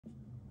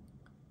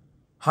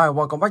Hi,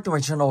 welcome back to my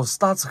channel.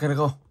 Start gonna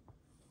go.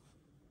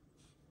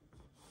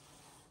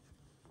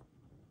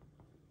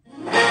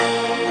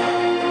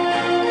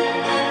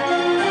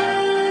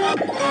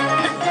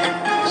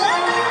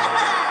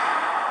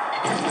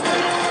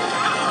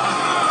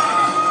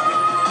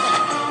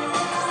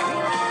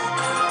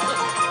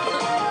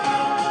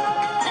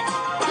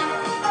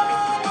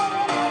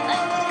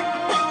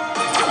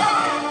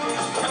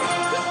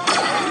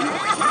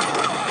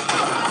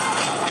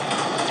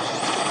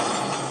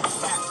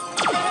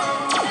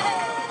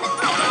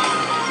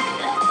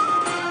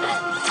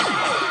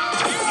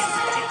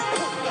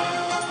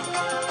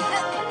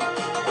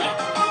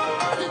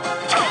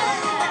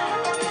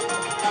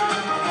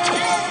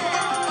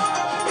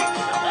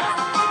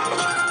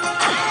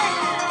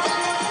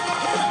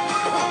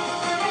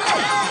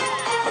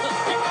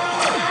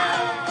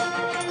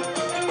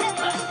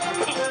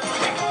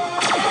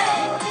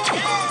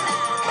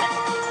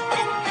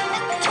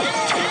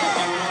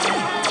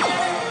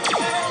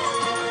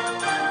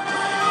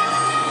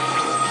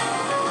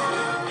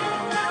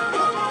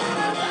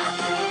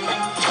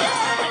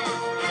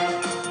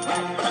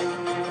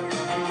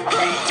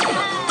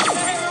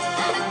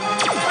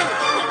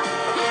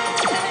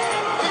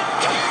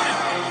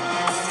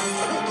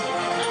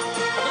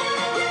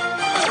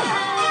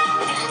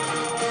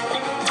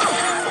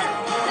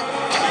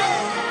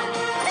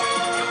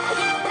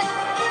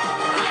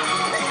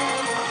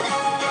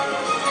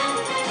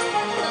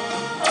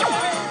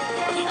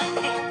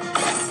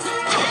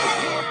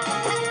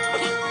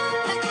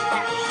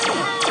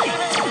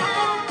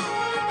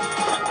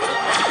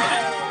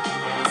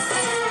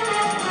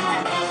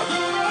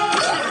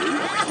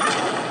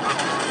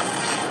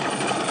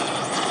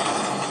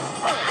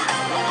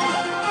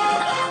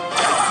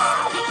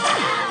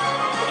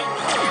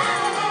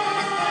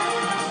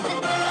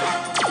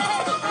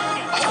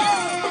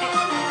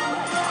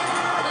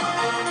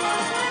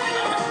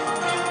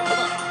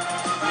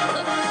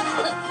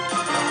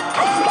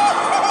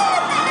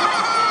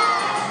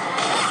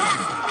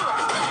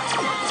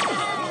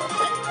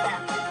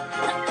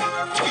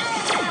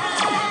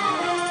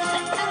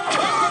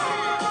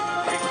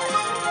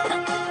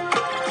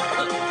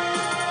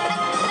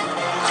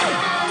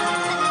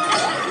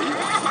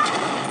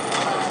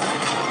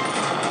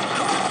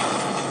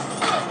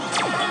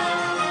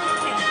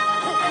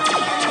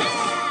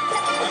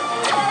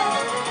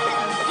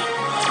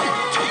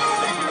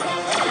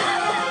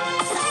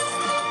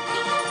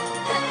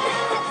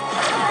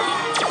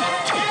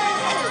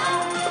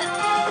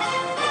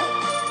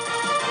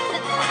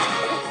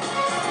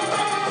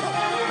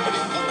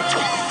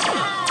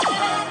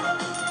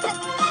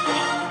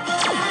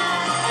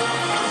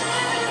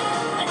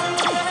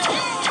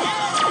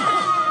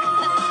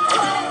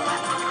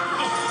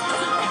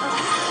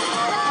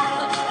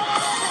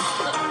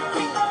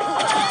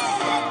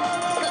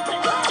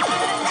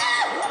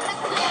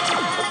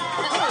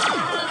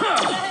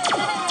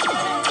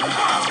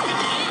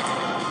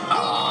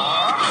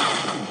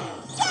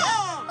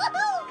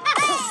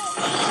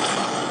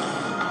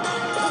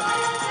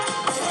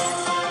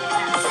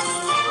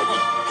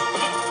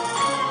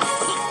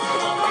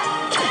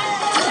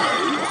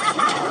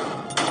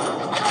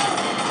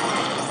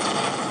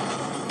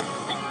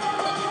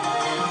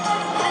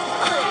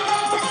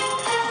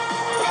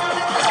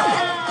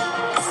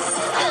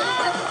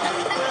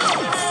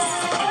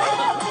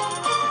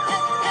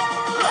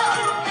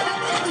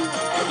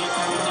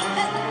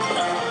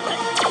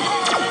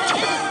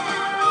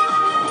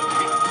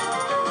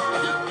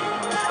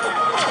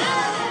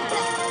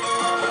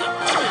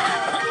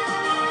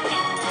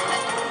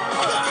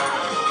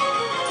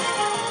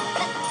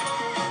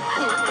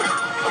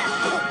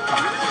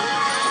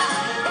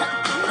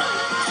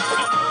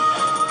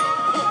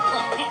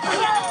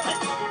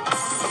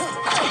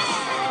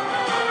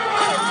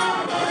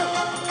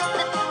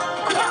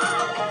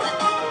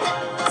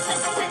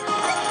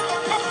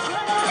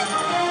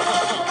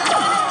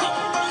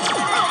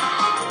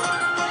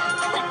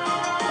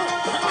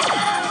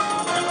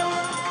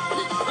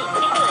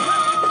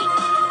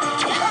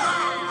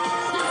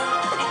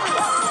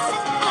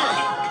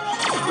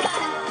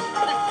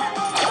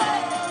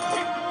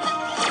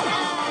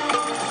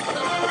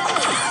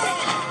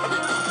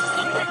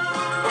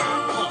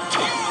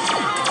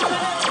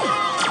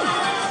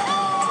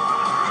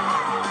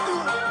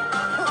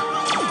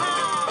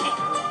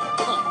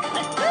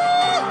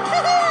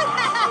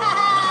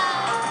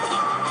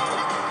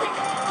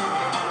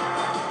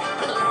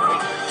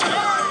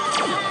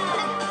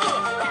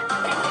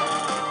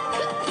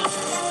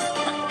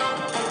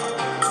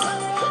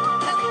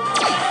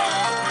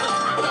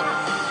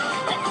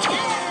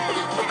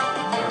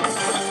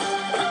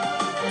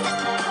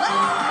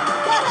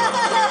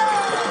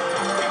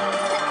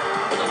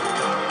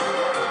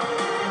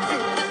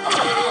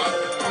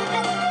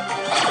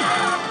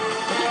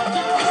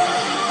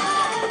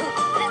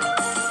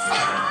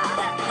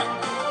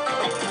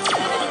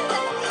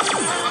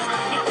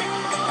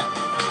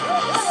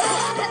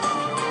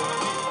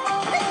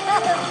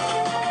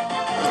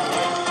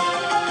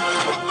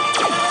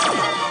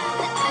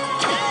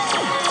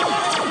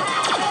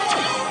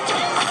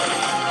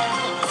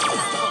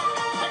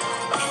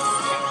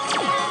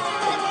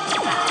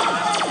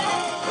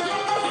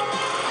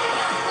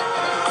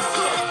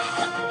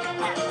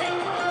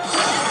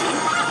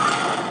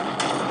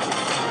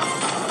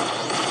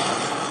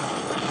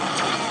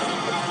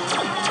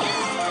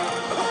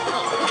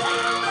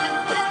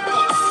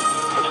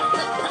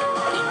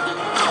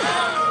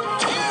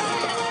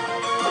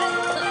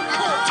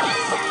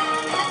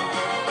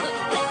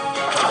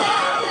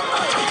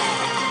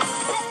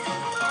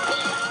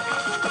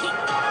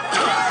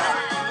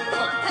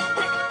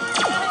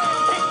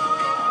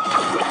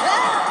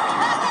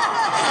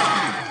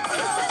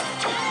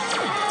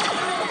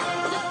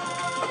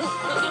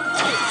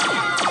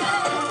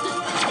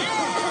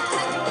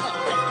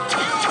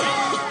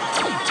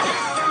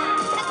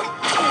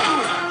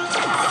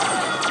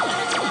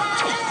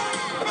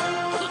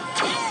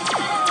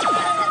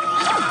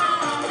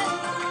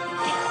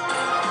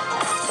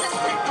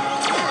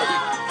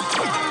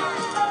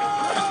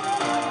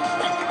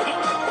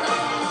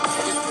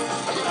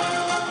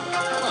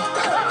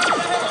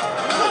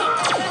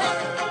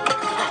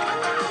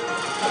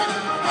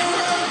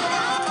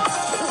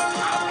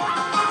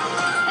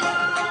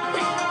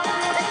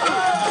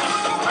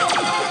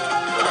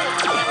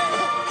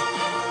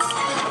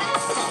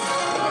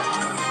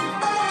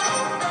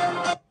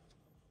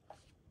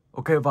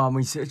 OK， và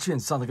mình sẽ chuyển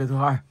sang cái thứ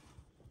hai.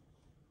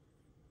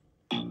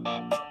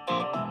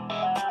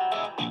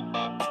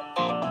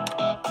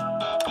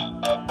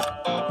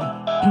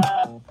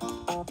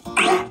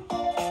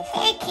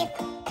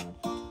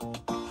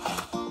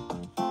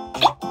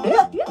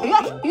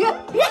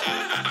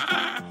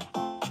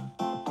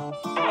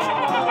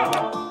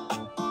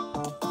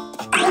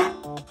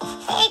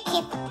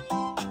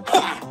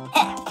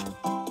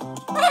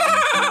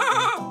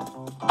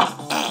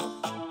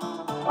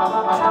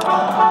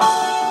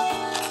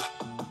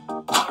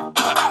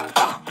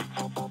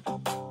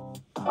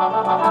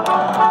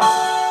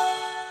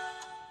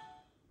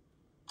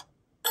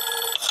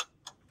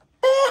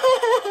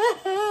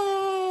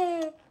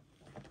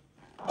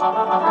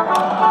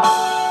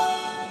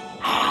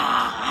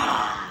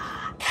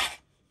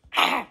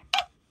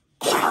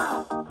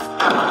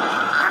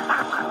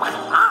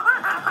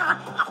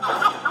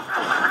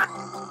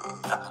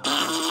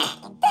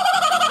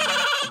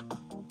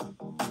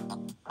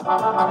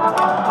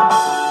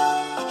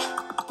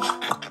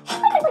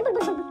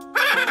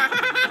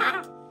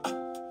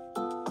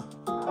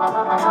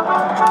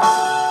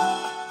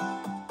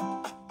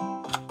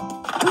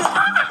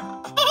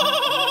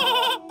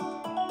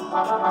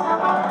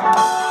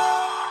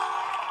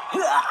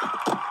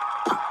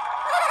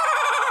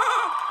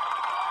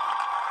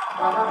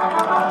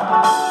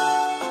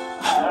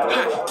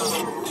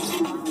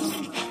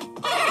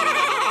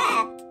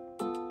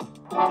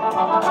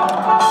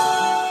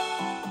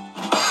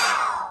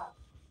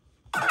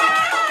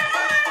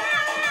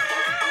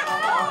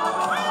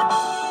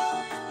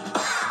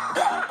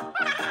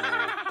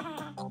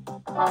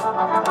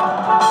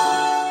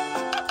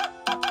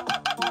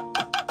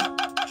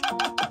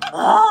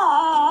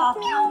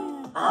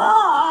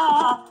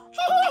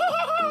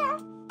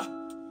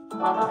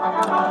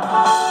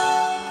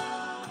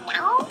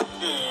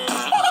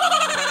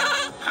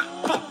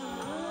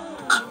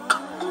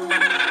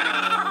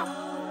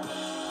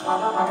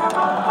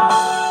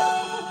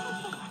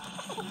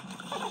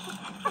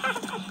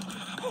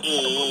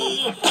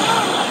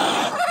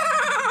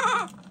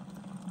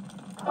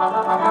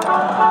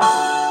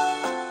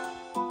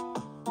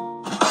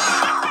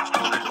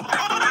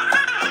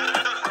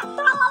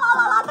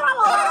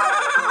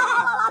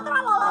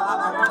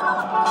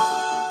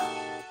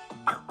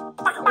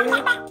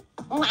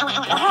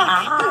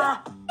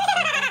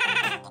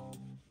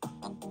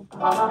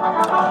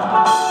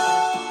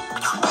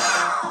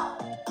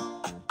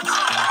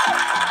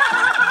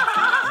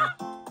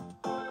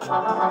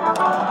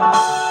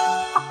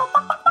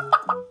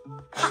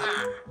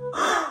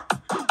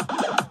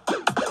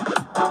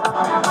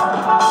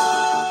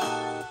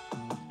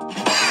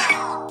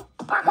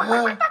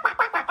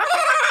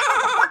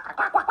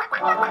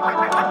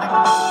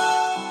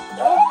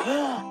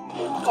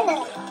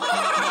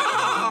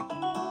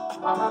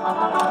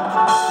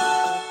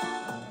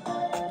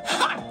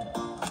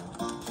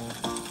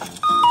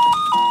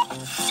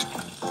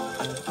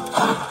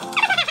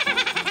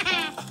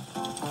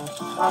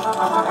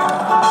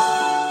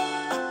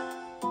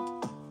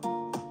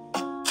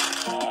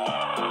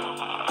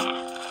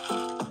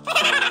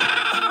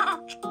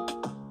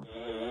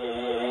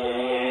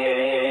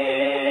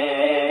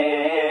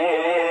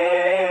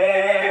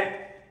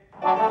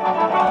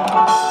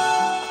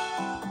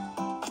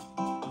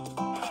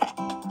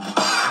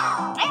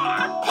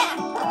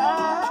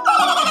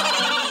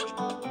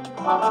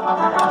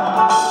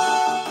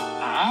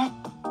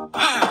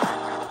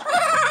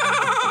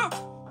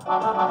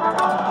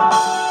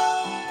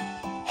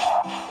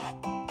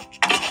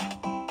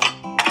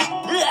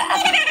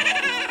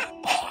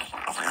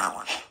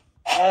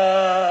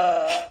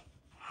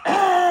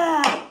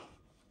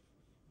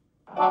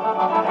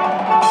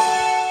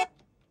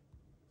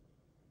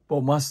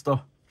 Bowmasters.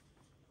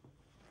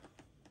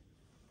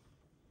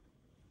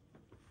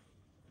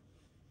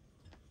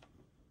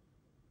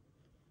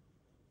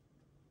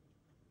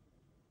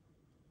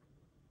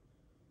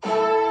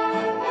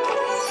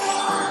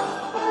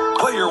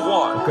 Player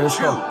one, Okay, let's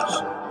go.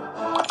 choose.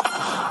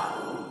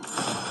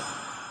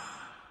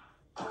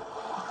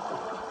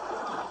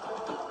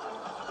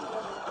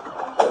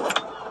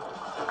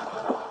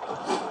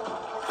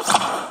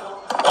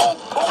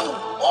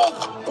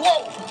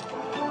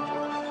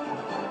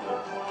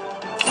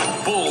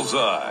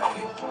 Bullseye.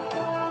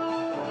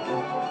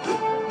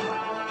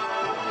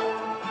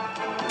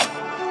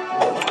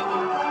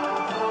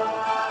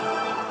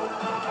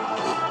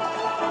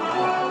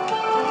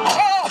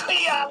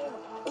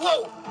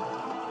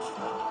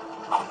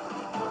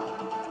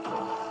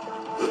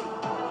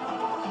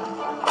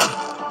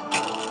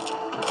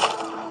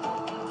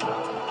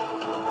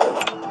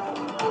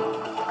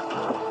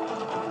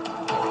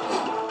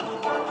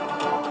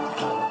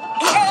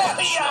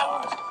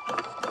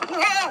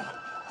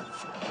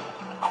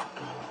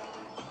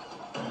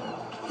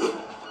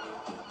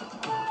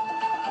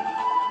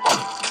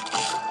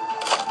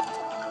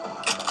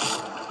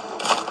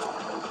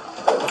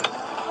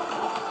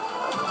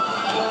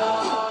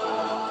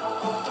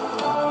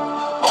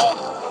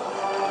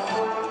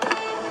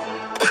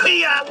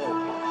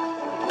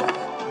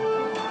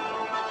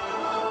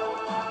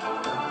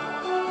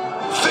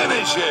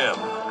 Finish him.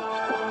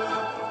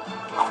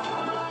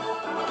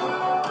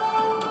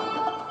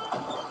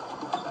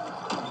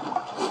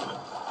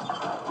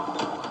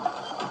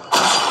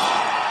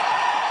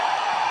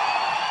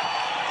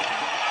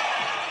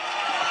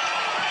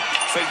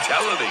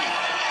 Fatality.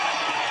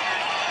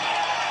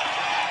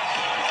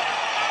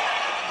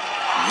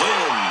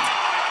 Win.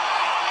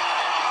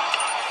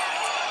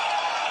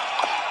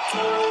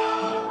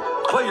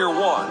 Player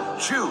one,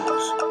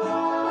 choose.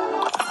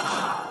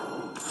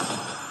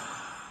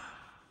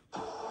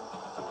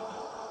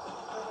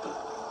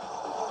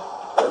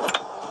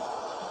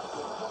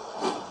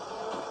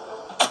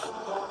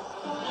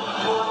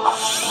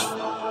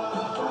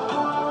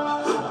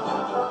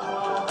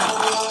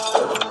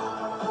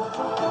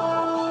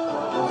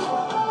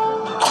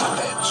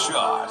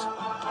 Headshot.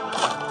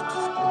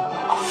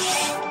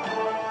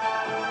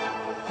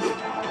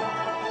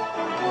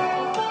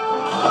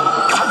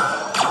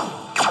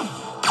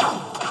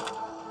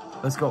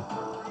 Let's go.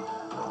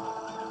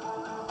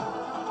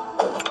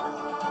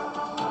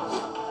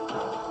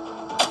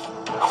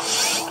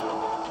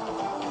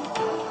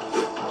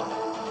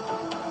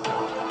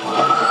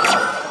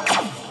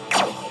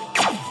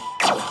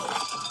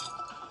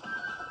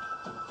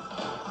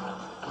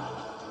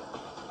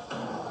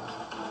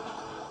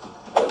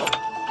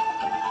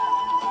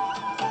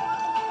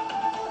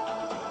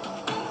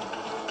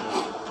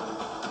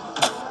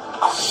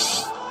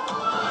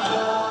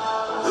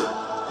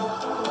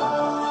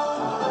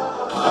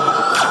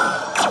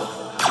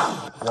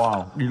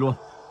 Wow, đi luôn.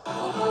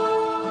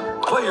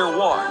 Player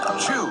one,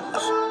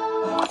 choose.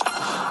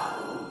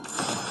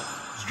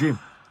 Jim,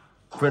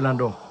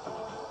 Fernando.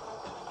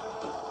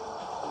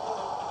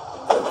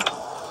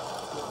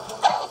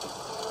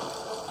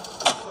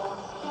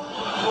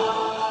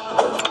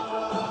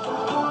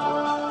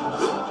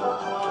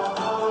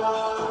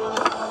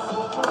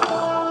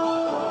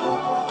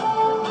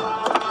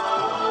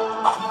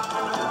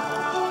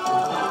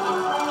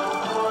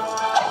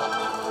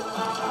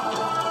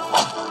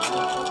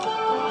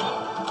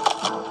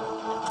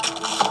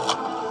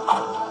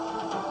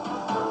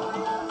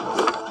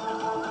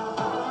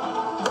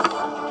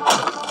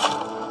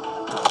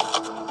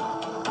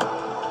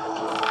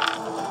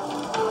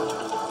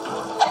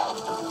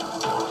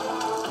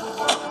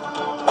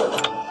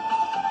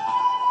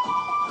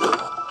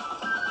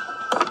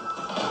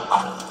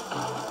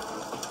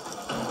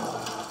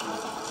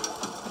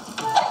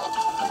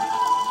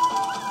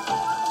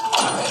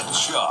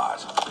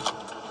 Headshot.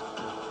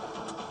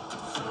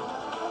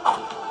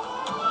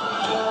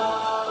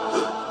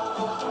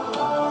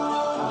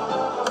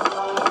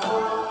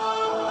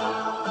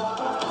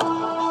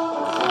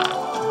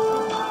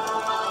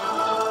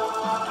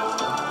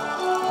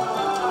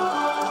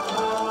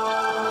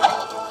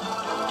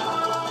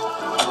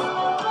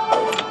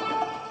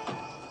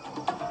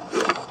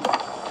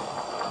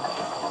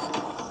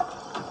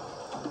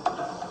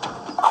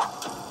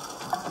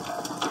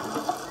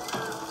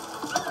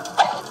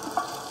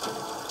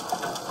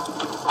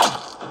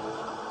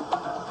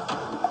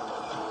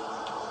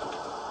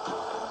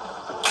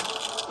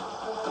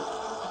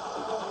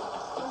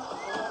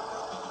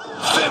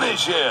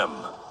 Finish him.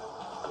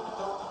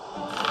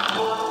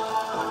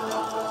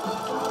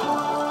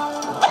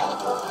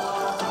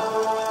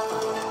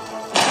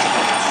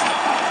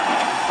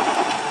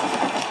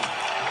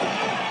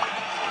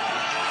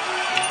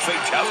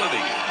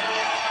 Fatality.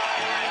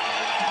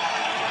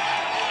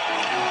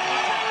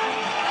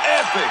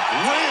 Epic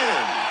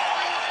win.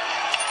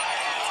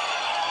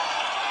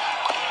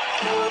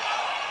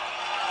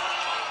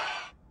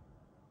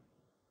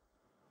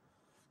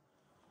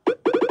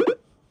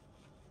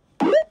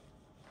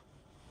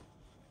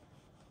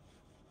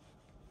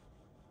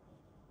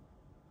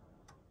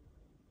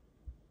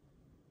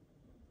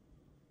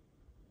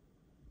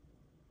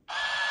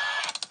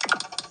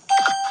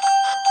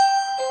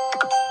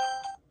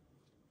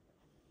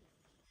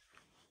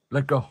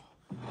 Let's go.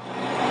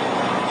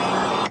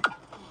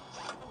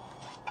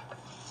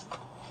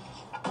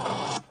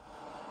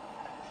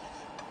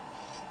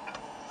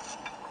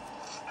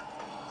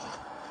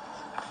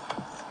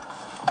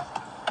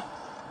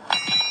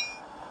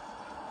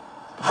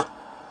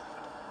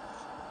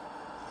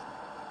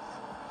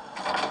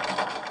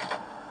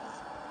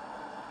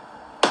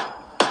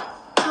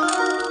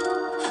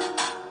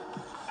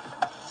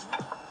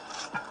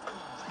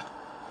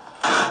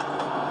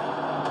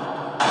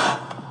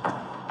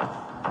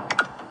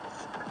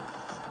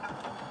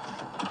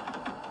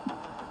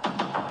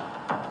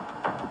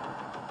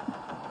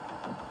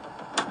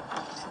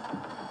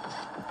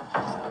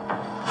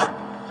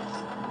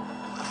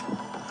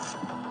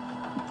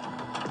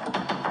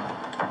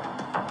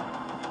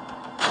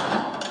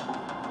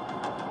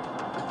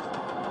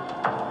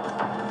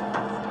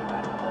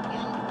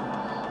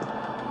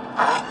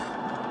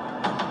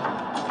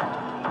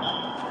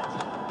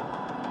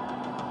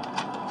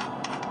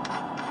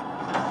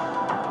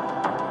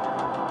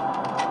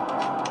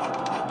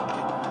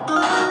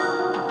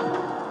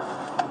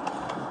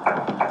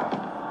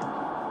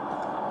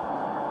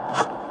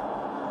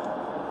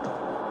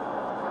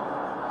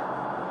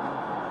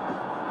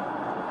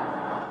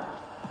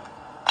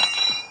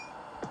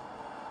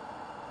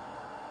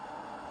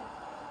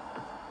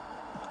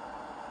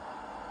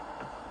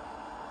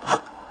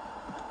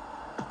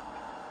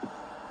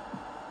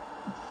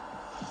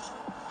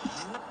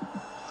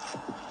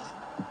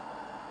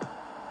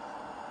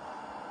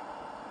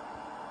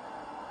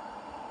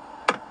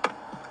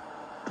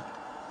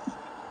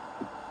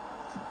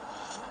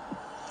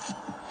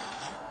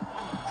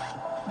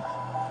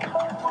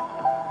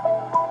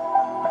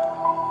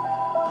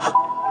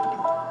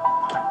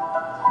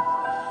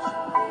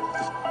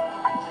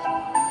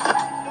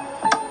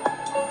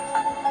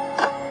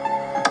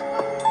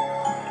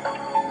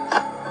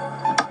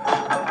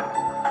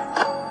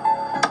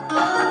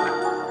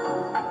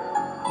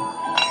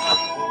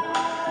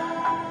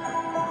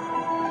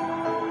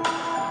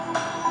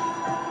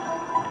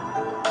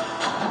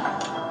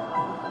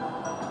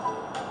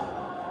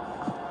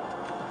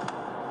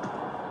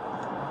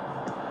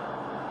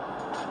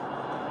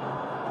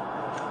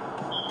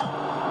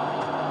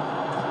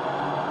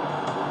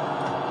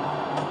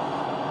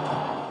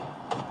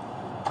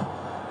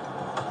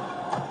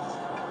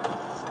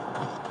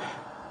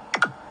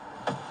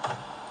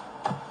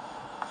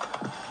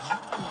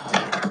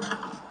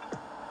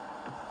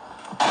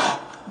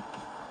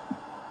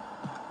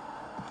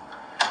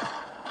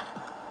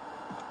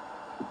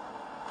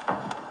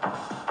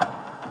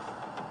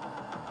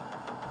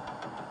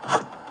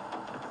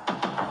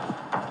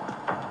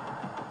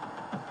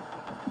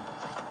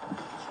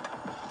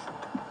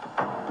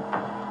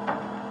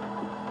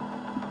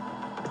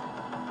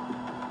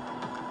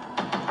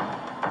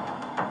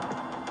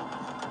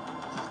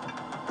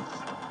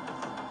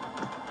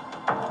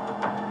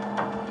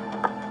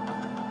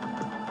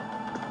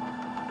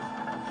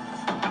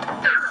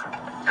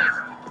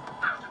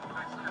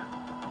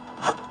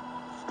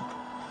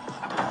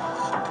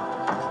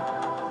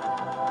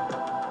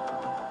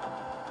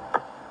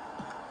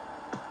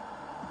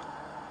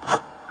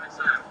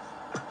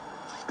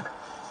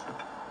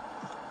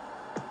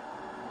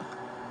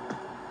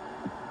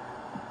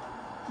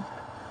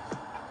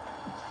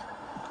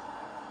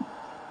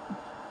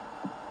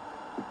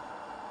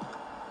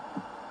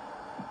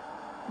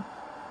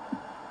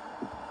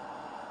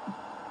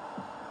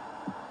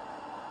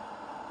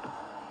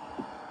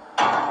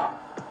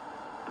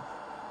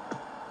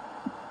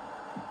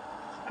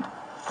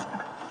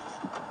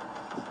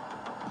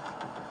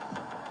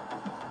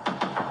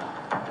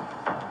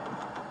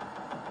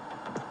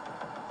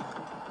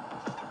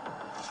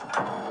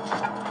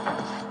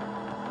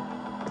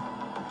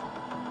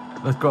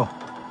 Let's go.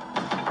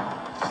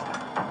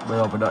 Bây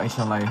giờ phải đợi anh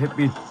chàng này hết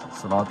pin.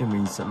 Sau đó thì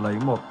mình sẽ lấy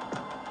một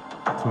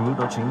thứ,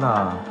 đó chính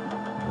là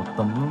một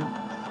tấm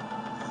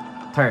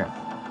thẻ.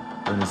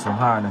 Đây là số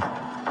 2 này.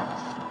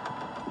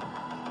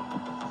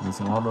 Mình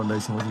sẽ ngó luôn đây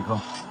xem có gì không.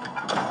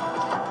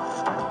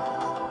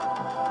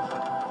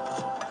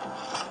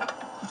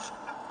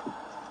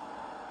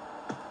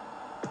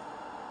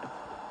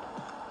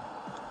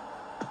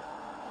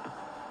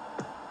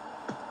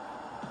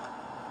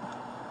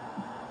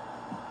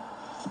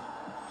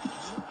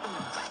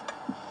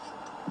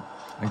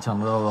 Anh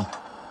chàng đâu rồi?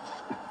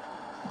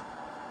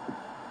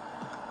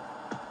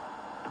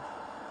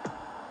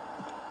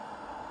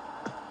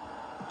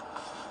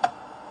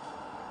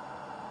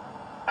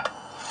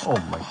 Oh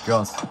my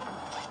gosh.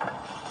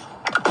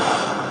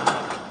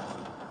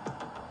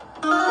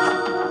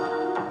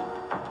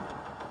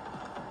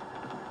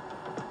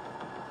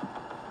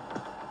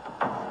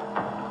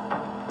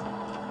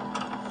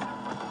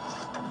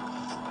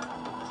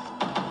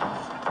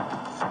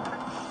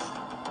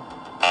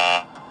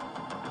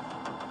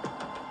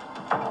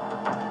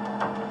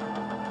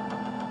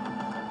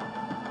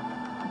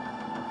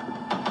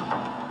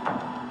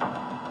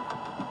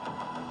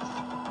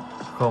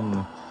 Không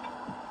này.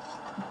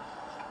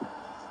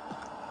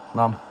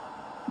 5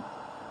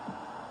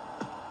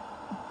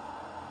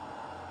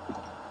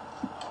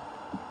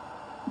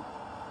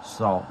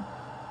 6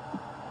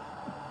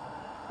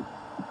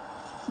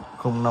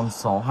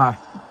 0562.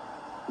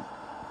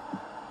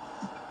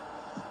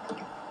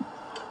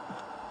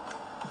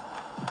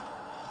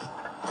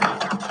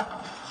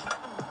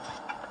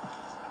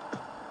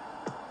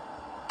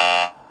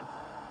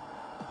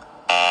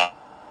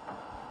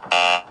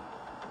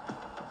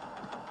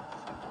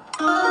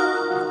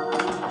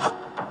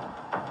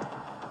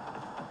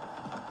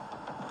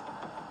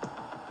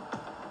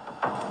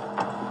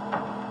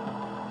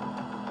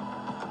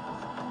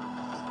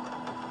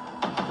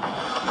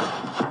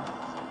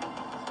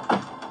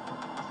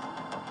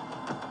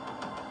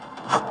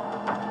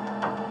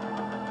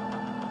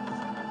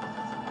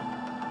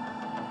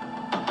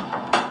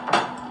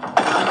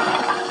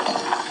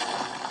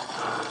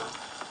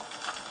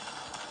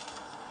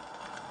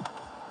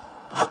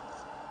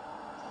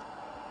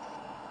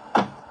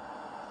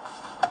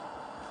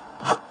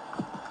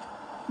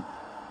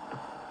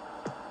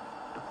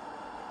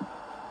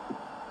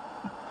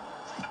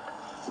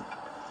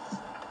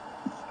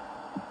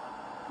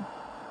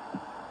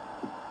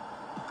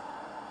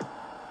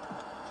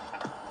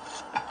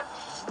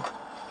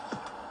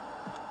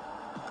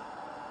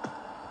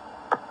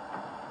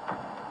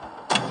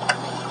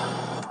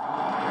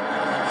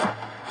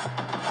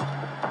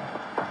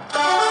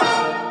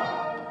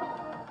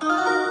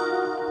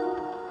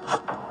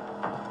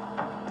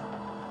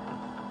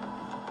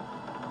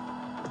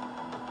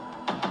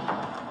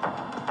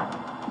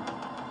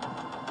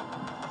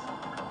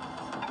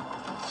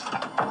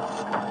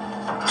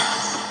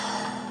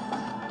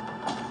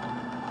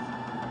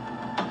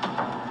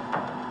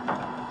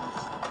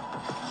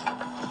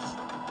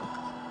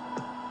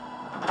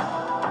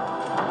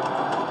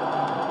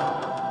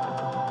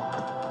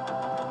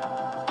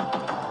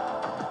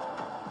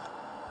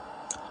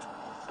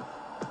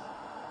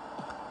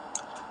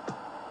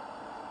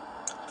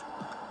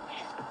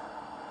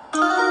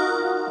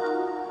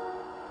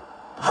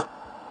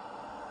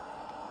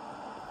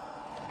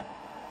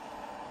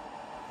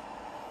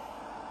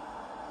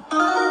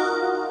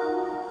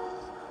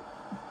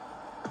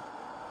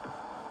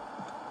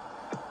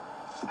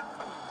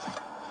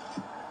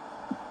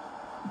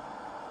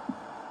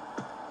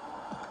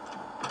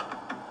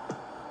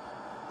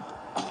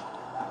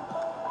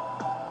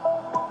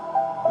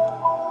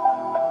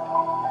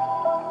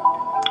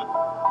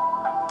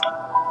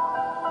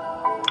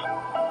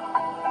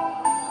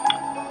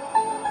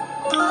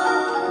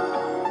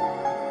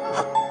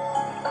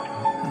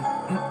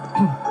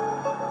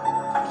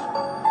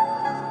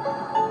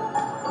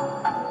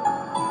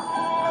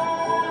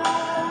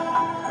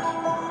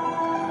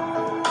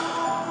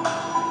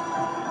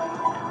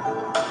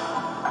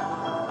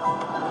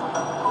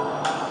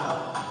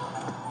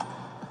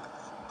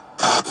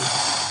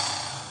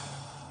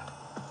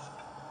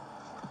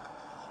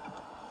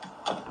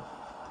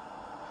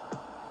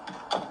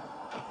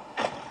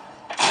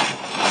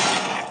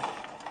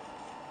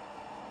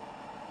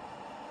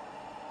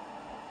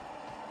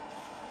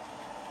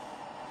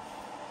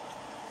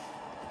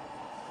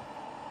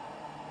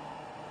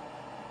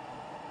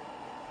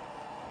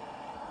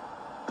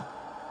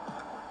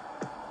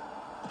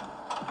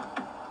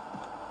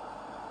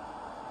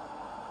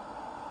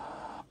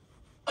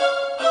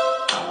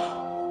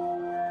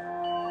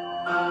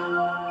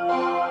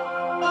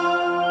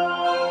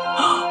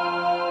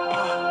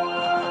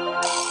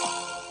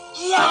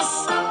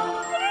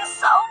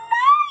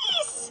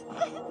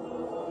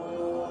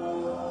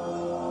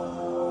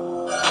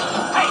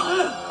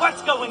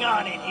 going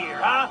on in here,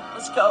 huh?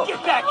 Let's go.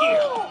 Get back here.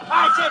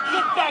 I said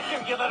get back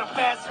here, you little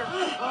bastard.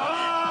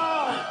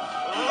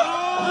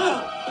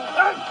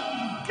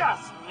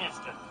 Just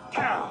missed it.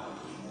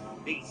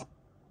 These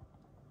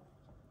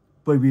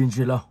Baby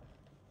Angela.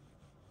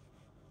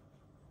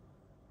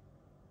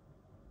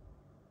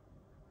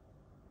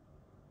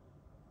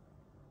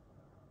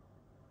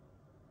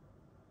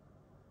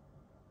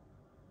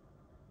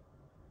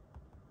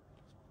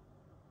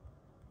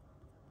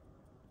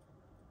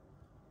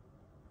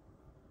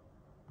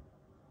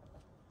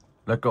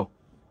 Let's go.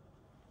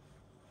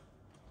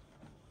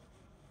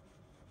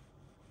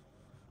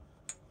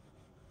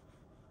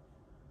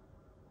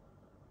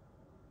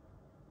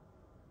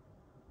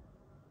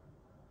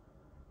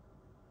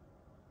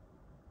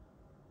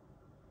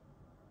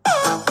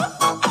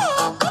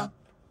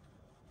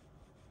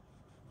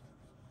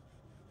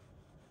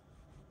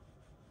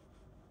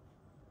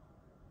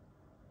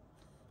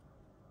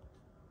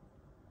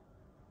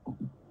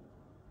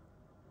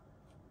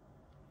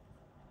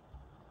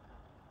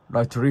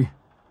 Right 3.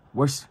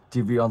 Watch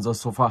TV on the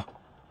sofa.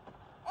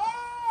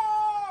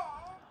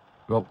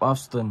 Go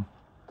upstairs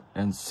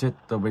and sit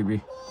the baby.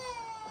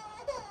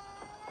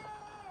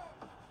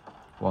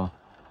 Wow.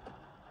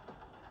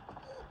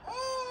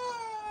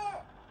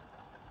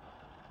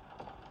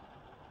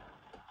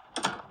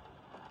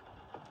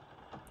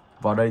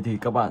 Vào đây thì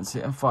các bạn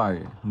sẽ phải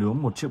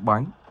nướng một chiếc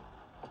bánh.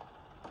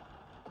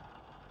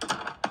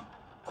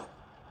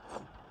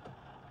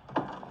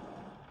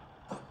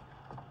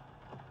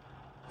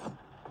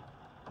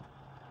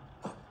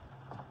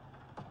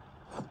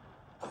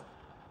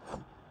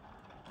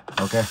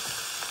 Ok.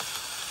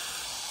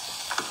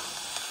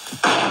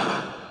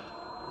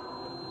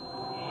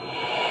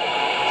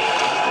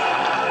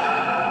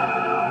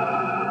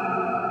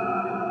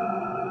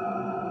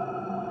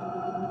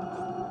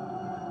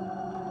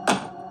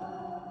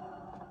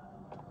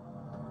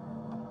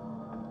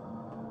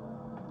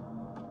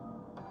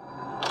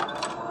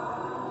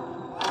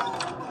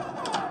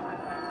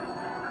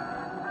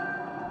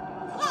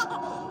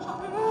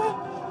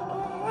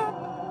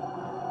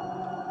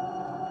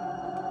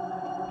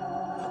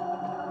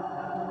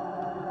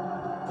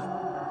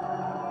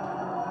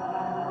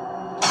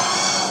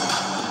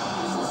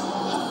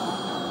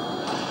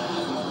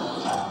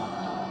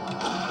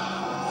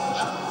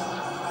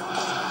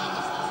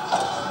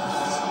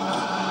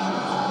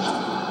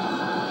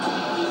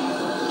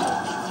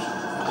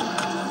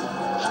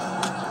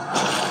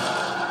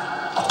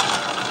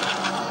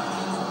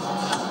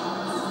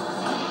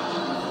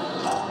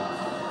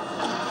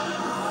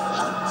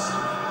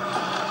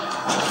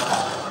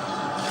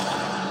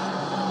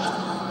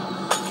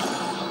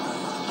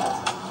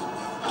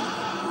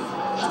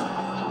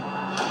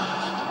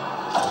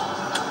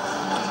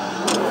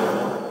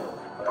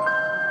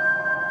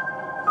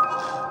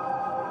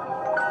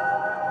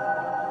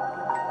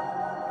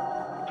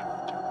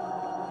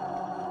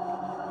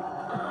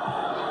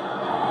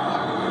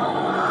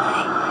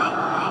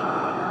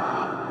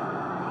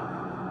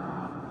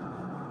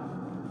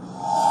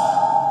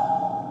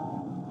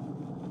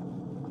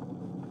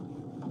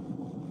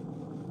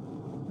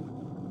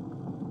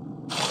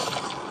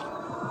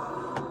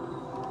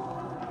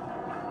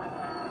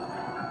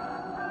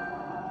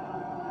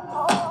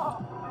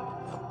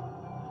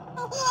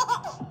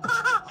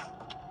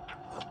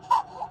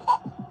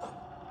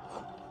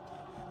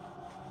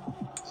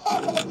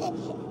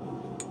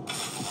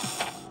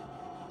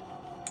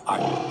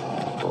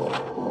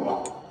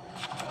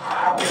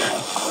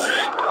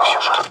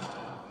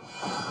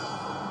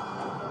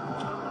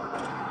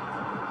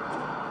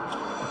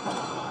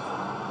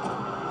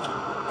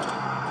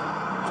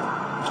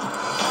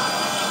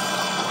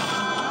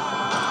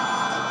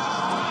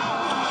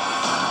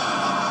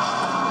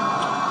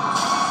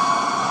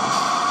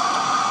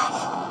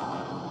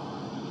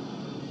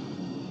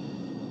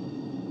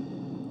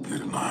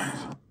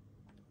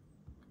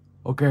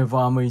 Ok,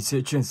 và mình sẽ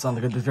chuyển sang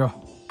cái tiếp theo.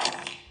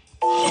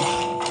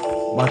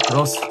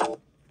 Cross.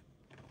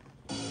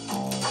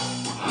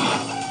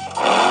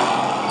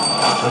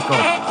 Let's go.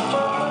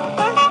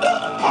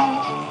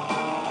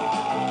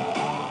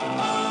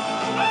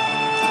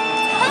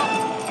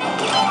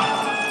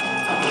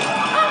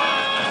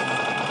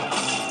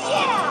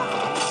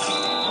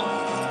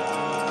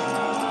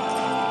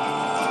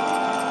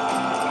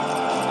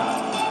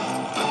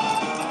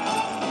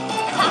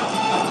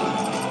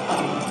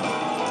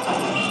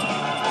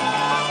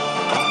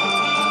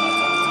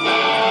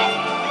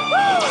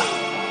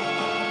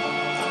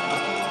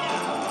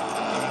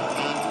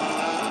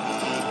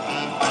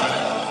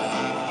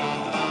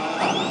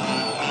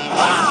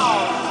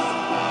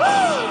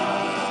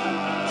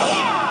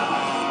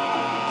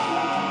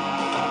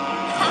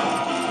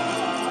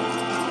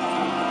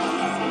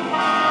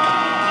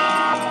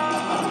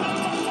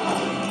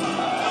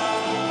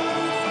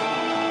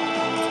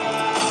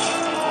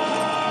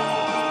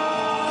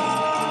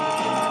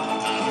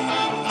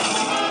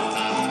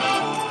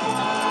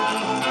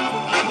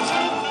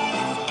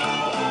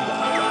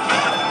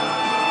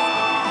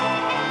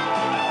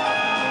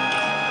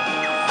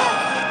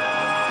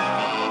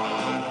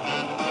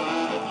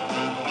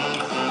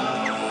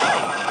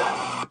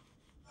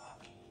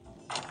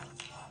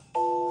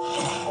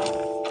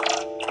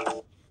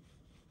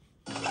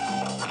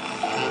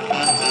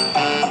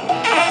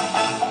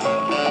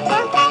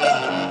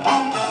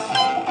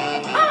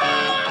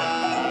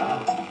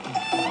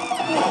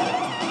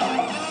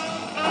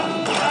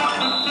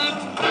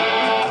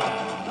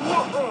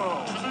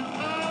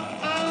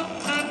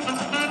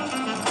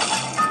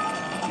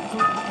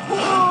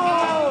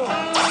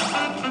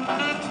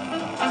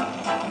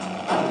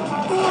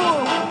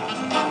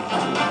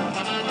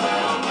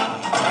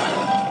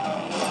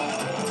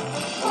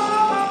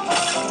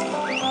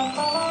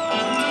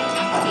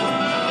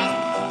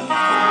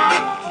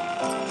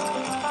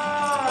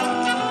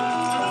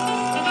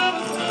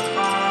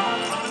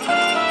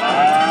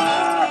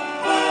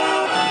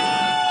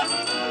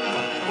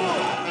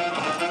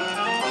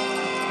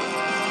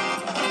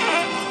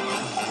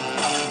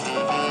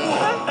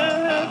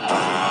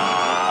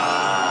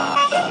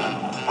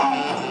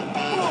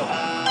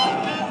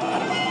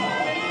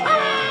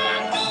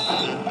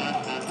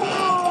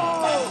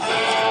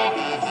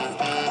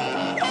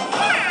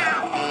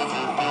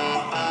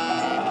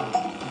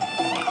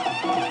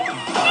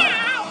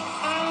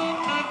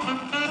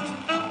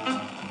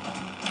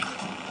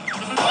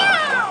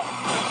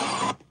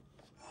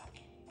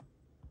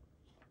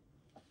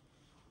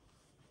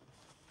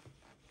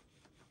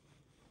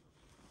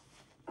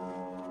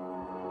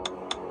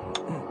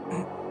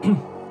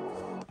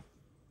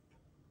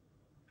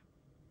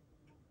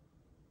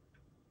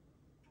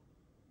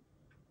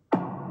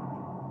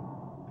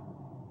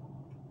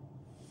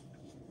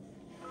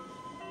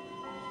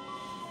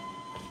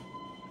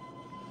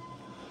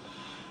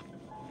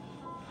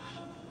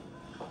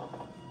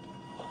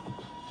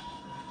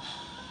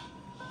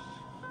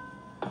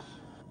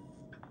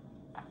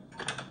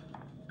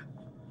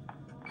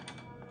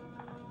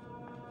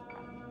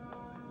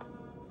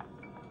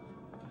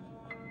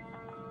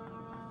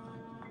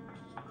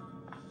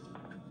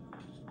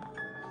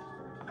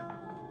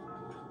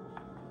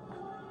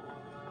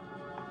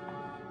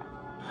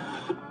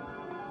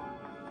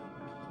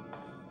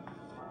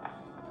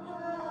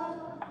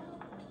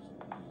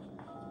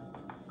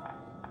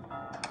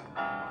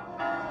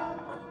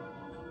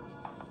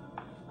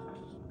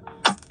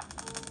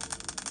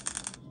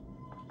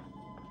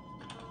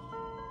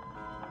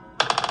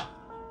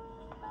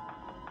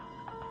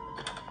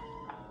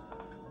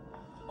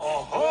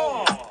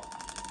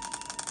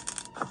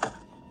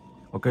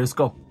 Ok, let's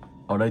go.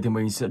 Ở đây thì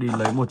mình sẽ đi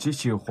lấy một chiếc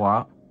chìa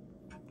khóa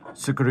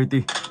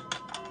security.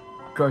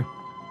 Ok,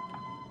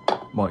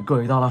 mở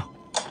cửa ra nào.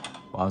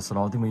 Và sau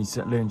đó thì mình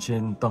sẽ lên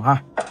trên tầng 2,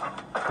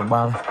 tầng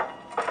 3 đây.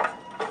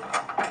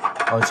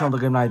 Ở trong tựa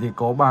game này thì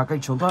có 3 cách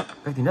trốn thoát.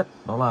 Cách thứ nhất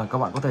đó là các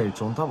bạn có thể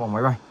trốn thoát bằng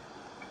máy bay.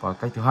 Và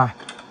cách thứ hai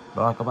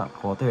đó là các bạn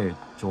có thể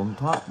trốn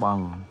thoát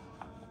bằng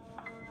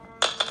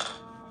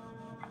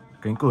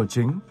cánh cửa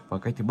chính. Và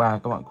cách thứ ba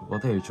các bạn cũng có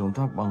thể trốn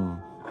thoát bằng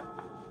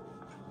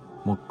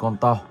một con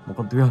tàu, một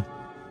con thuyền.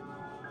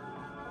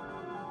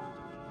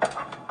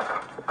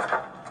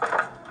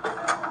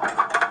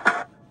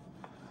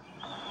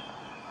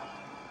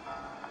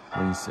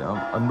 Mình sẽ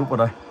ấn nút vào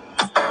đây.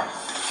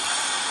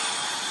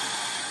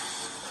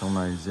 Trong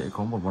này dễ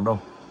có một món đồ.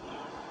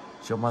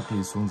 Trước mắt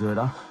thì xuống dưới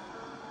đã.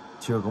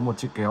 Chưa có một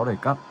chiếc kéo để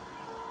cắt.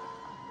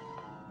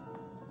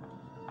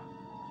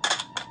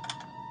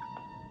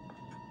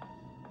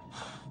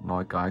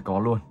 Nói cái có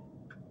luôn.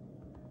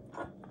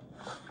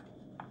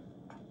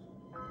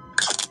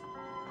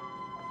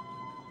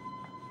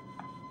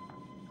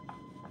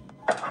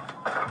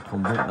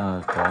 Không biết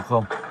là có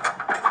không.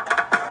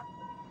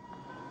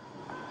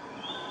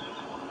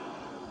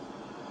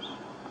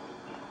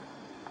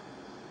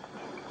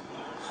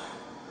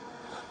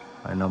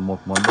 Hay là một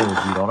món đồ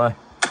gì đó đây.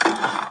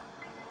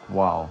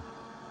 Wow.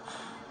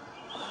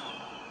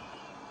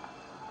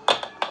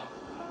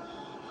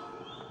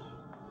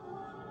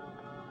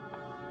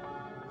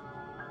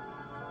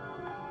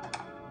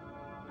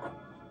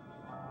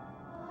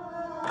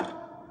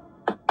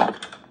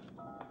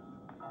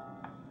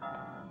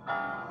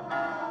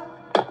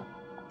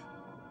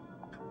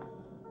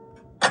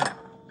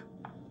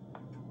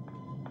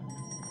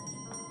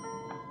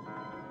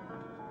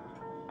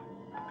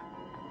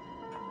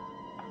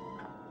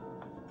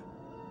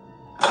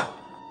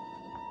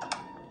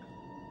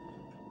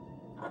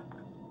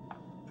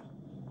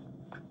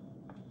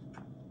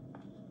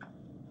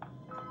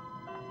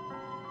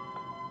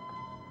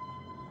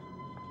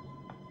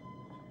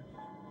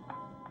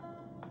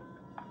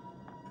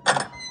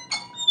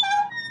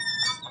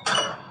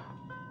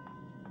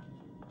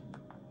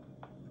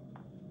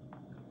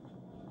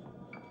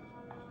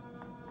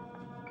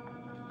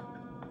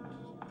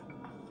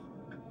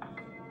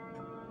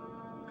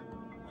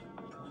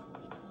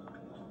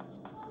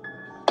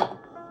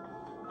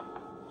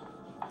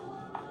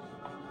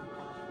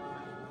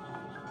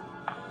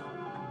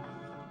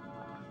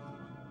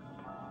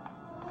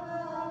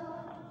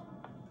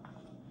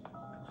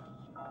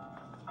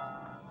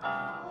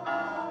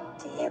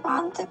 Do you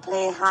want to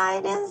play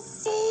hide and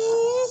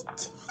seek?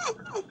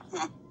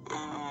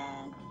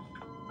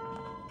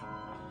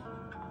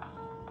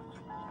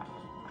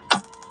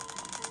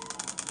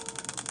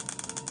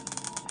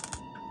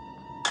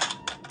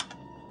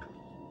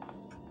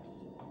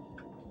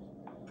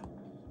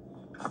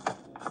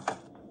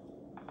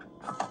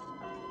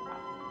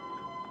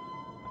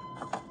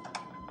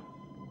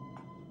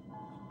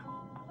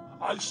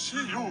 I see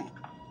you.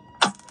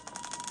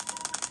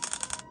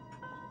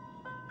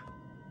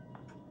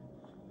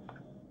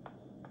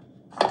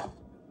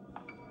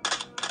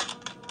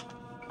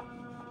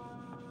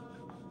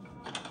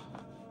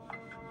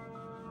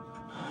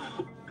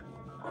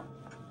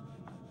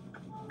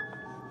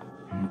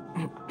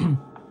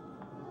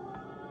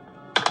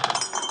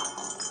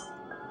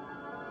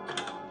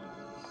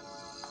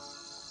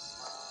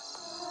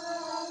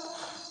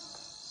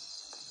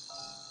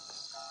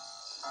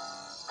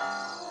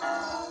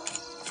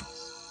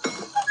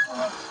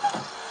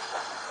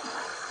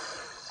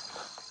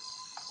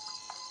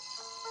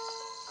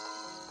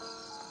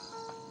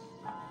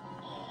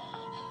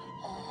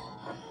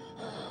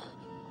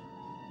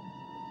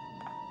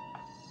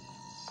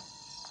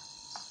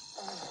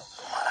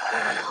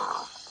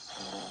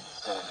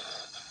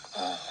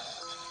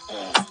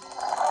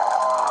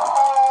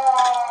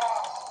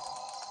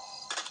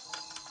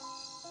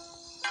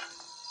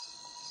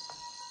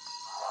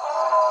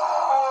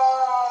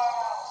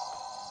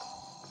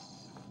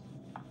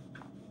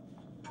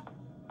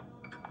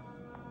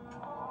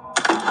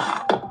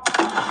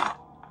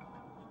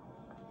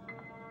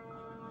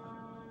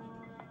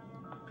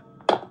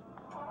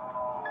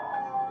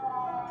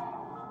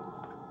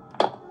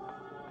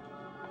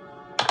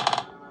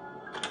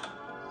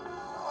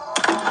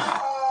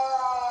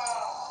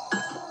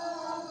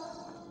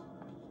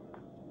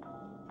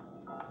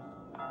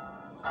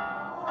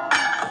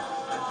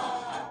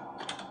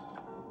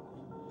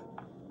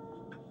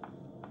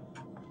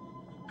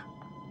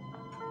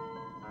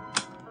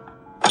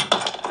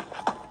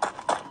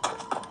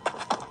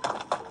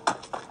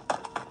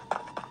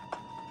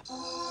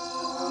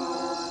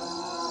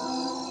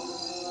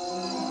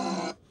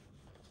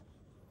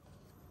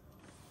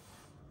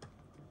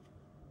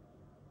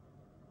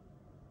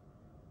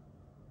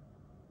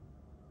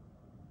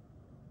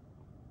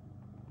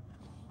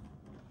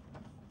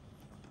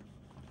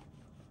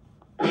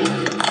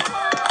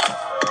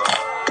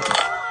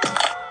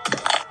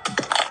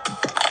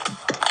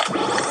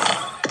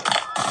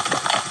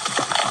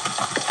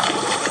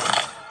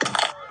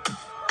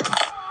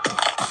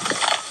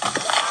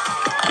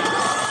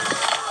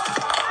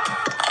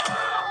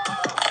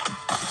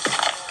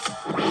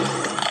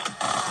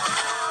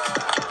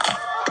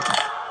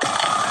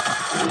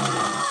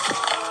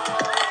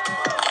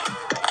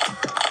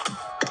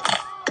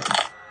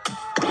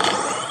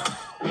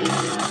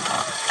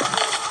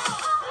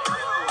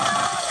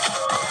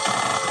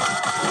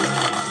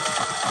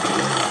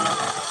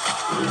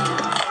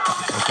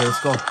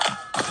 let's go.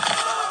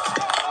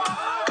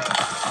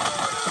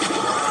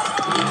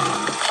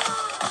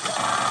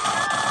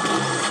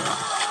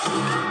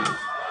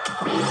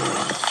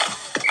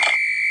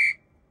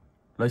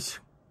 Let's.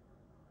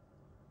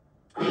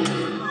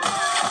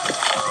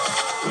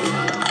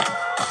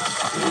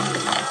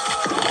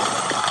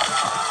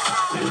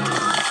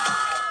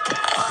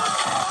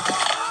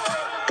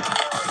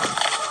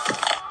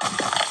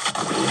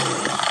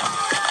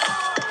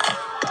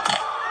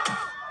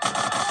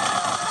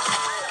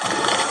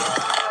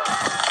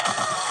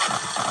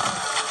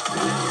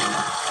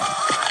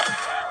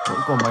 Vẫn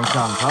còn bánh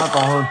tràng khá là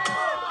to hơn.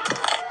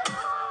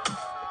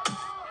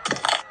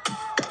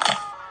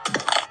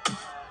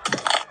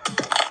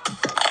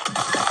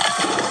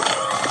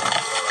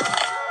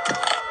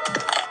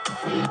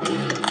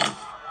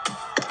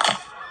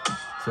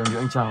 Xem những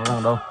anh chàng nó đang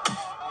ở đâu.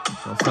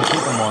 Nó sẽ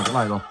thích tò mò chỗ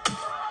này rồi.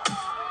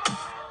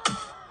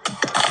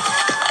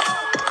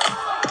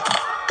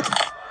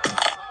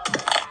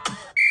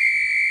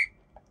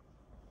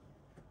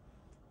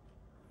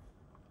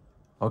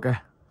 Ok.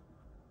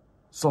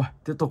 Rồi,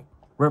 tiếp tục.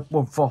 Red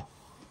Bull 4.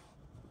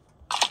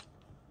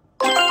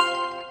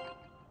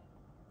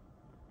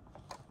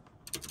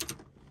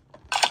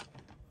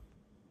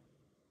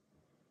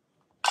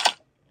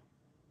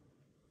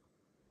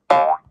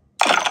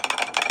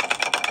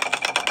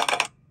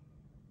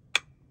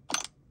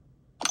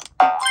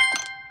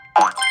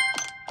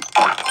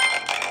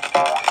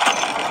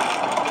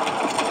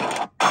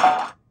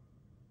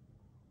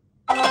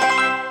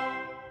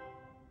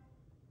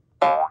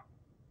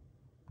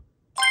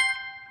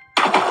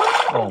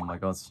 Oh my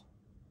god.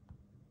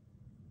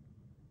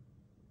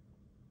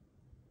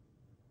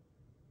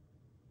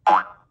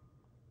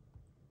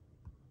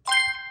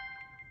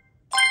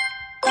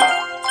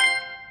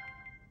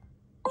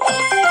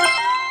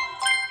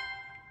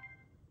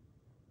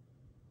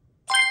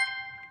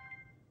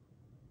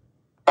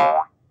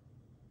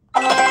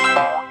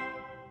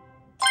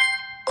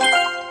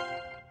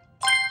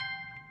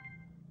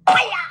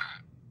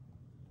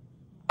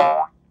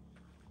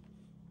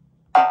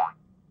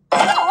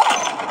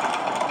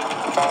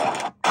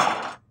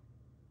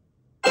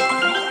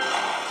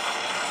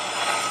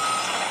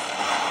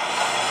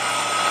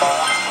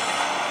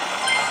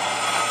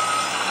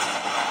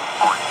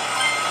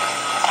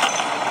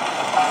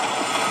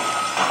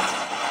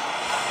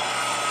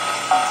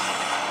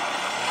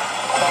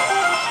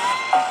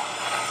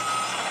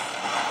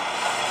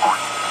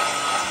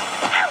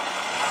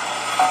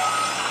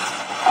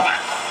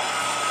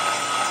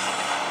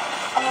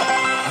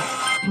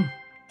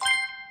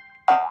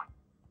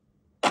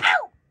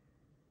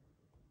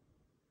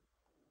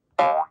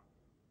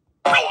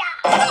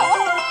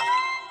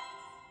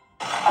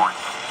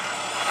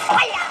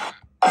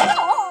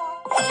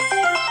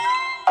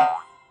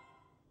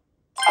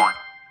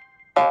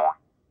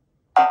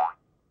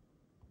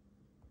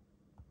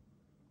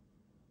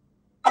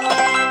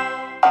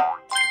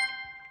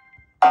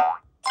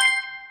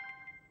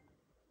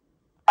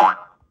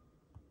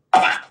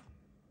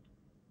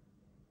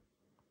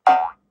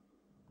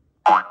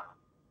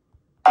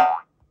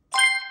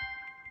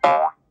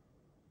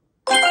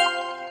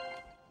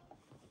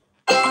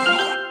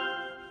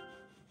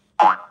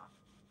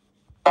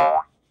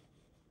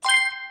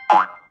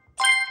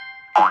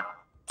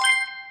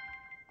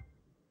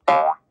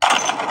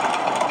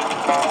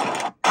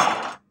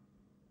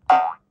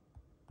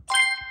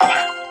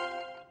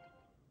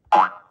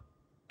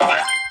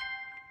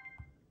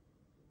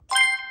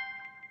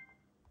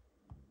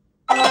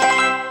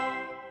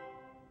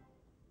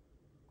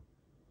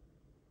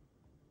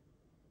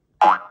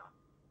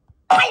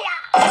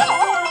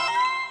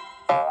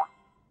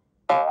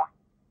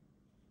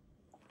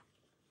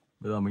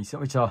 Bây giờ mình sẽ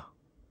phải chờ.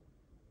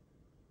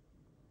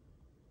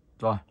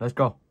 Rồi, let's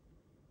go.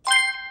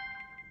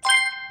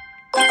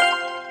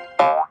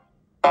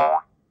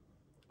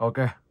 Ok.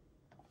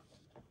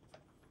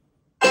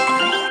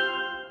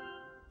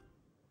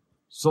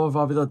 Rồi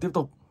và bây giờ tiếp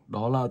tục.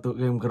 Đó là tựa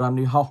game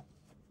Granny Hall.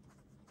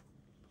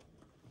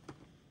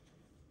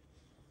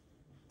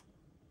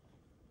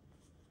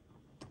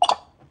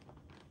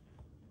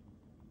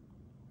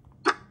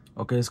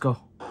 Ok, let's go.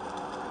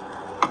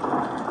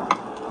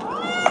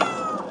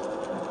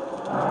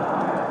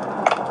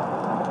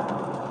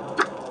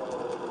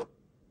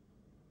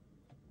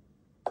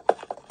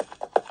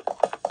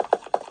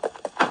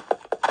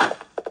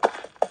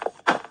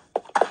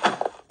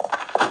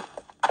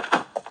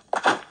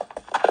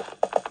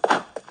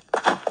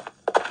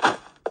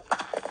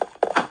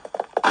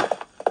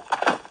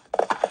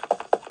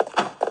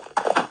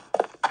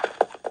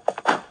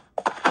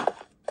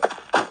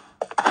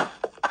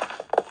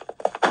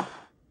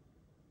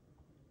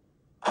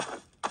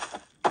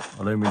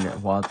 Ở đây mình lại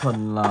hóa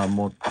thân là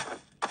một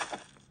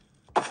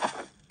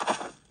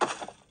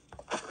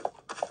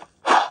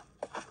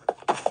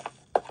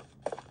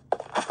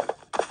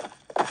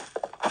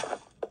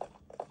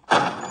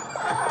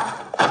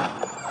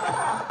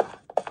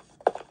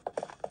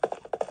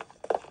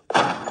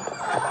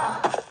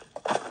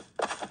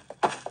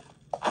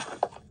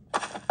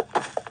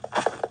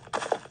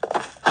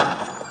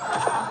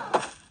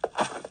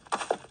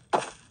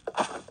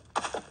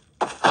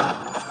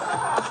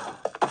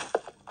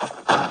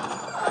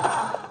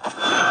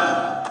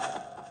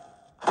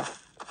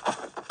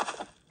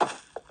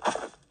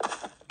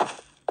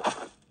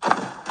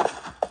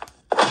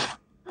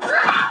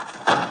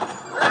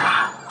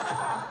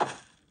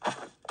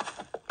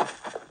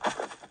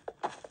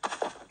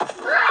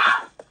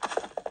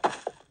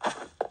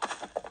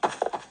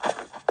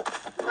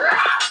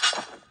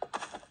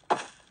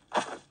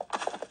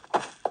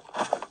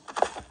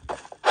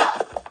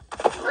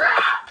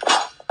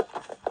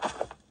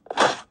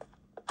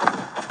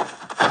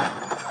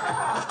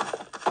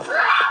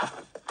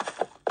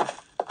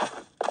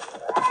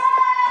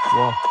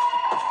Wow.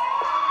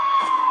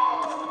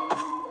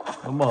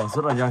 Nó mở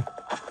rất là nhanh.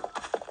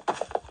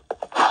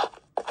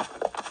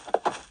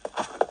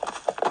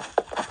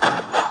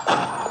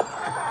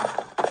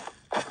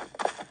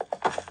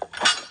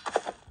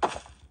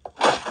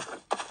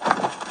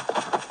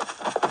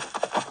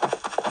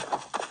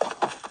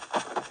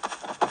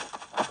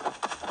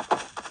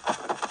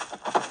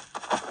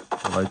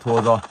 Lại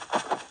thua rồi.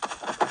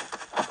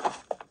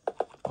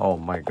 Oh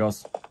my god.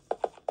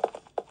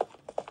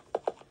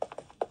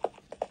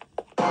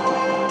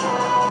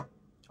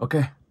 Ok,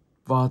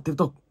 và tiếp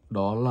tục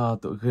đó là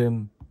tựa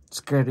game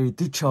Scary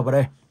Teacher vào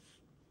đây.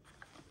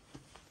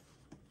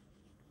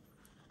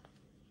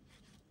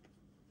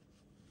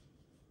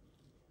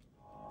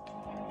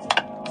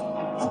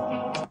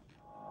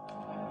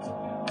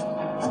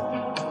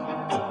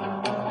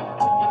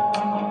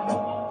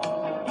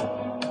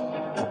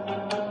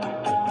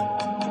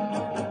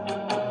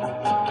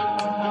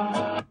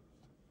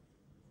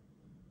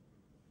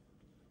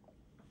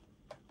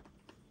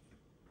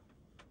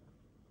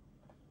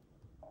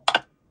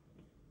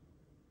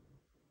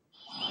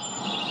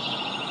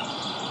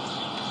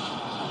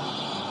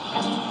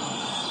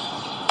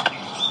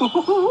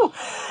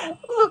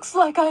 Looks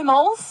like I'm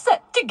all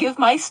set to give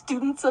my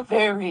students a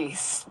very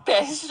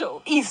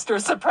special Easter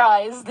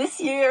surprise this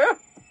year.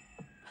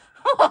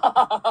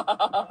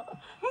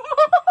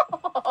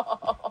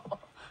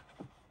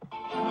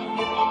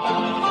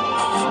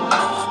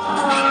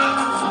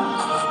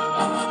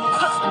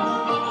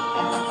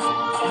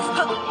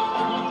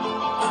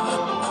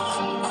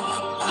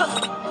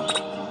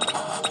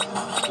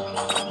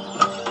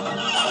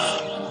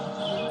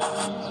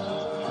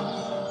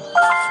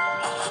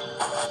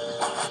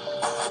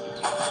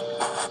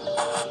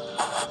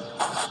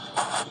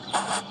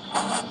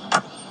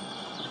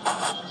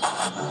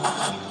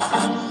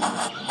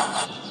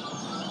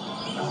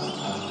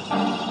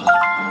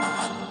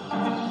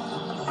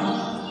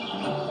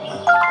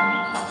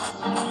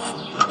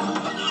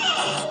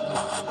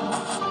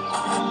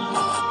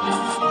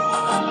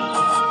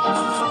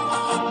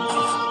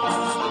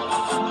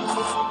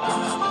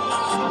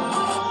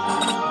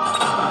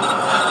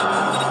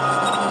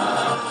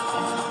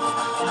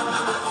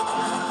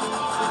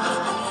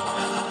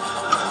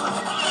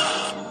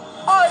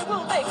 I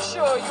will make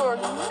sure you'll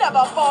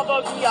never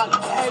bother me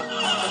again.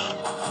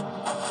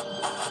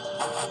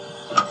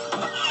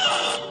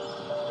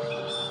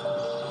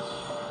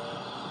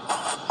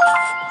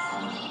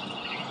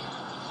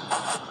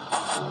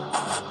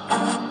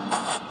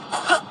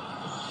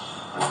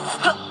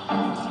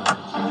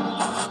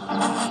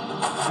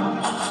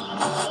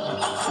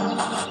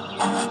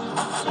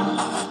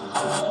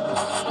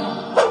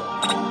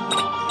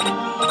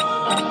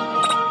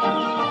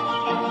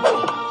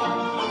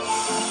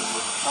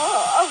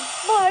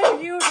 My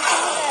beautiful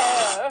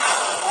hair.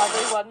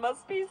 Everyone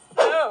must be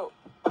so.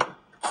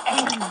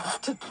 And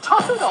to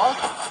top it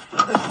off,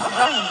 the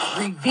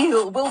grand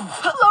reveal will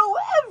blow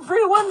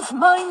everyone's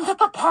mind at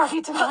the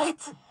party tonight.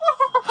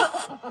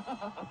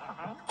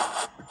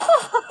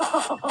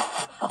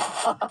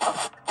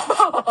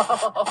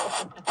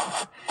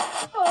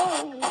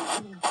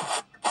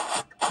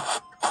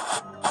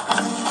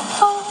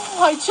 Oh,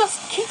 I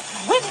just keep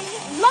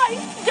winning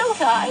life,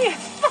 don't I?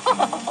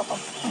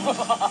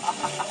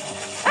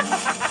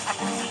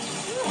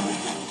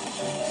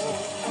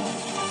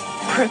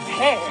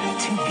 Prepare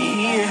to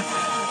be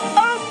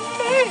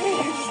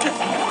amazed.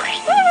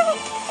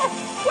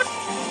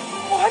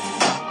 What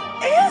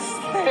is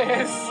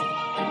this?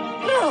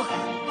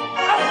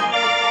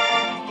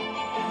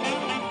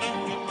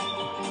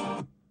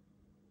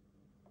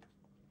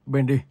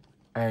 Bendy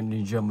and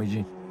Ninja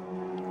Machine.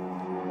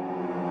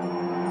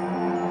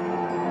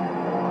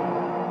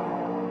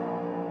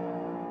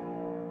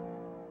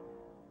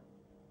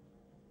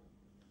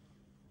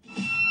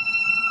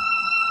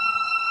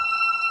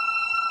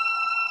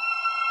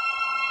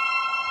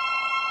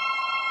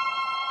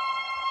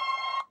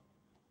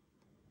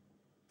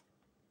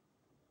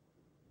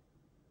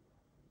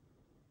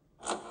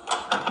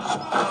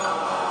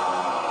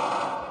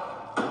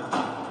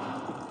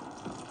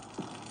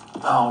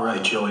 All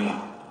right, Joey.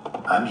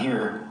 I'm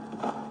here.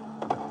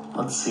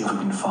 Let's see if we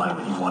can find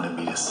what you wanted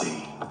me to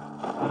see.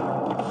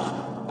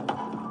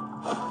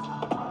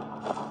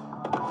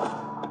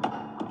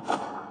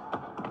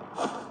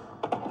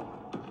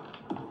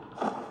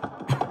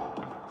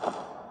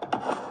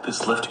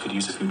 This lift could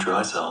use a few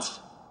dry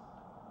cells.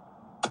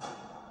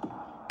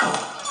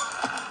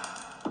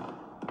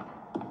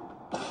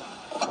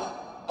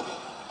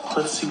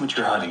 Let's see what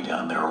you're hiding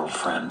down there, old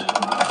friend.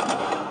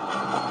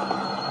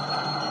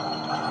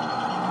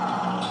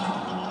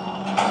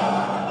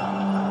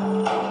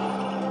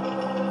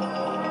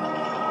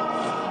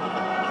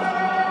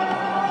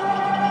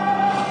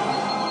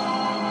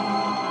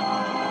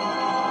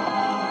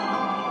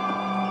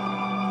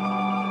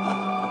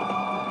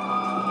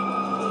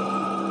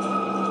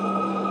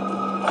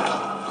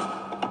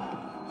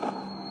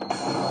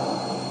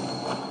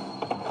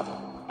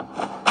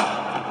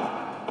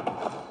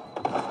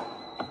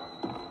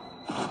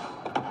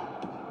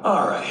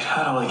 All right,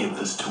 how do I get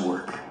this to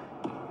work?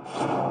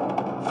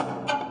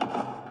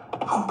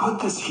 Who put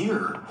this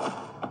here?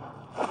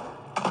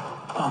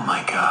 Oh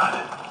my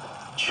god.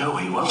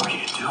 Joey, what were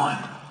you doing?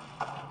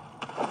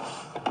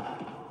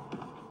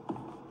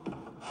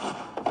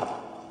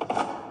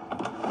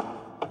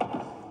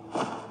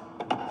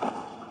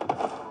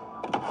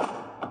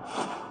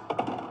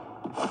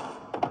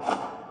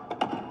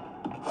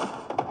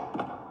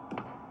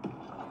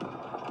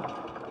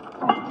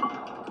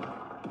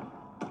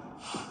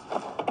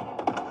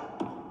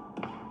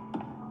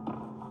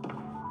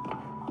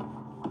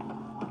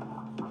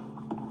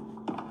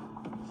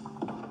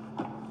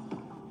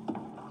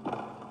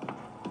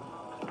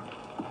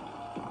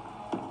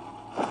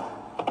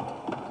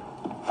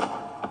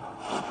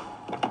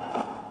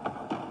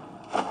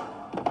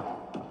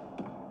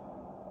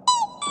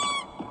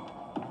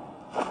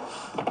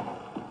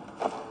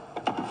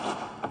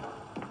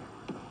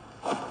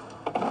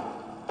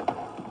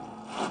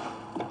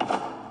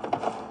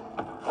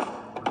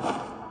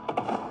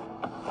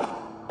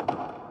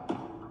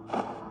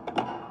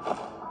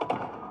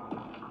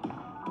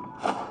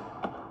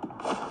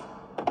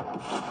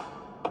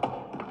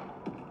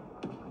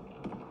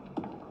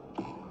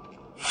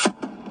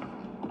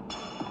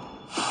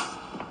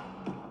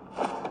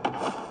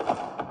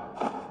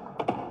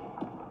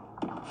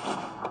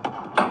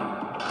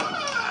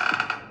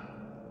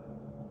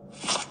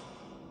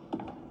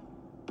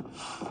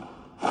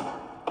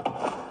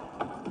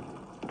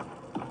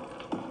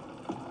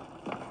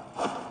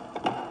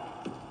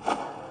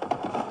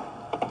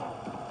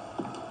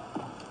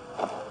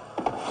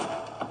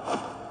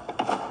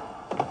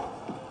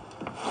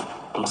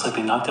 Looks like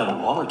they knocked out a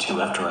wall or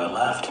two after I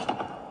left.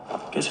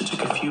 Guess it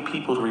took a few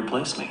people to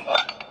replace me.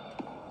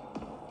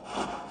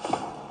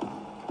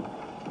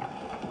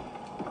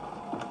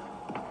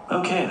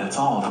 Okay, that's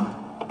all of them.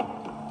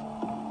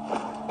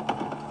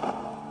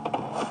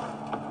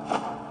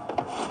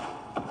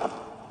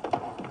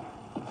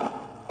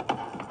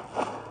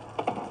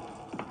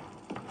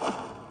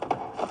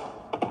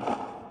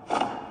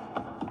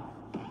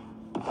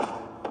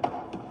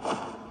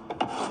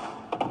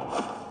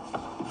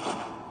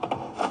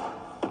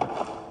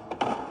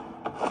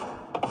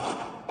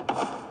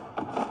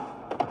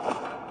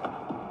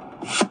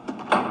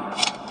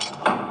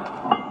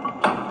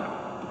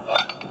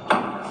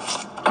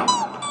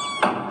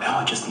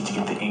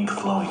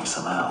 Flowing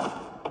somehow.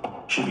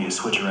 Should be a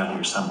switch around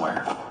here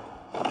somewhere.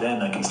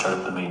 Then I can start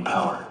up the main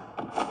power.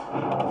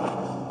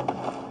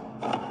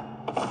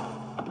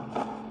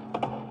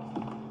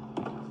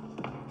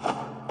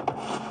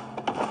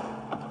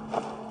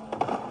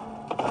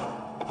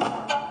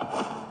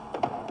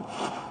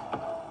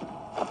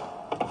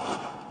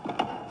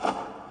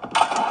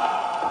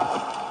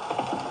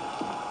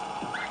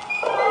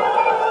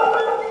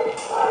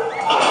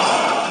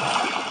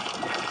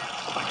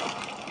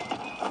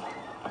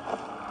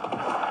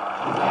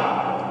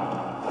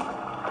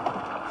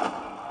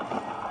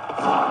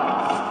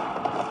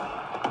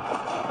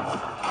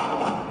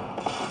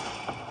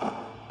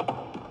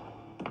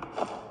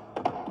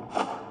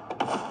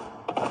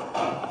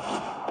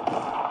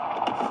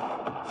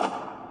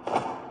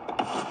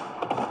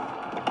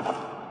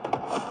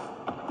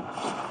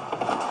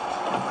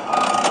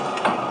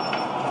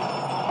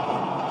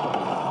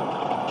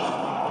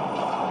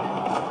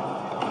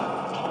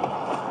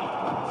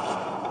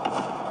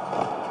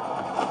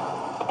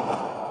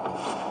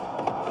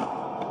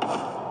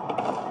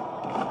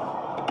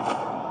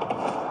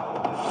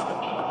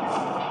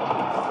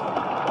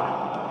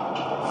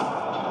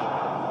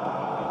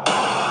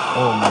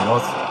 Oh my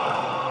god.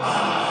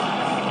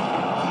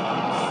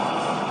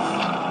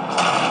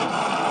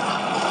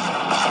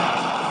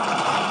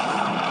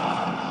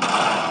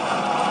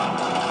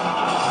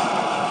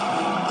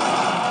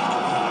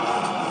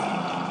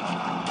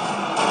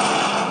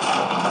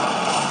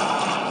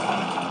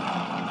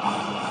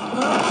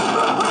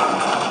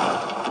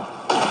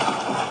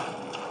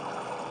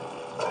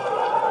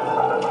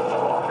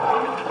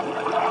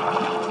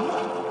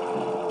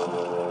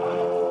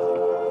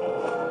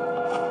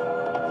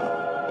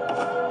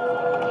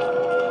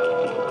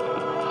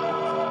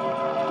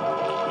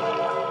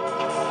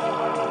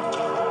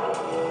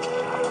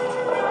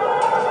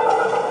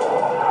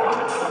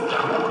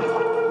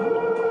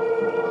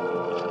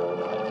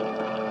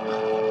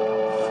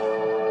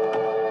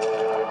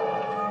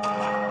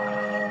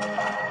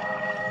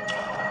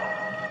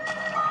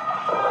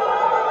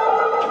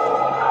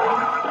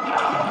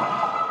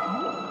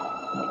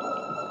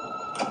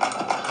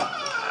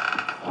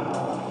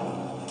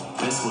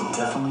 This will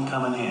definitely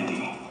come in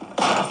handy.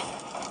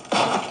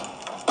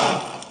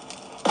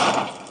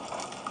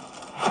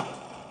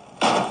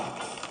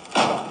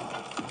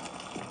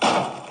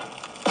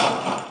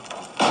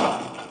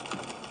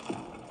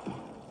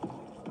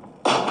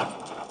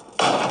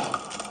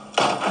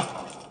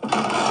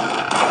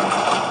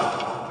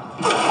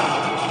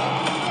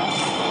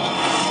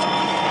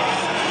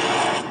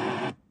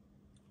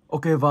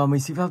 Ok, và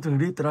mình xin phép dừng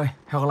clip tại đây.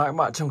 Hẹn gặp lại các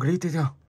bạn trong clip tiếp theo.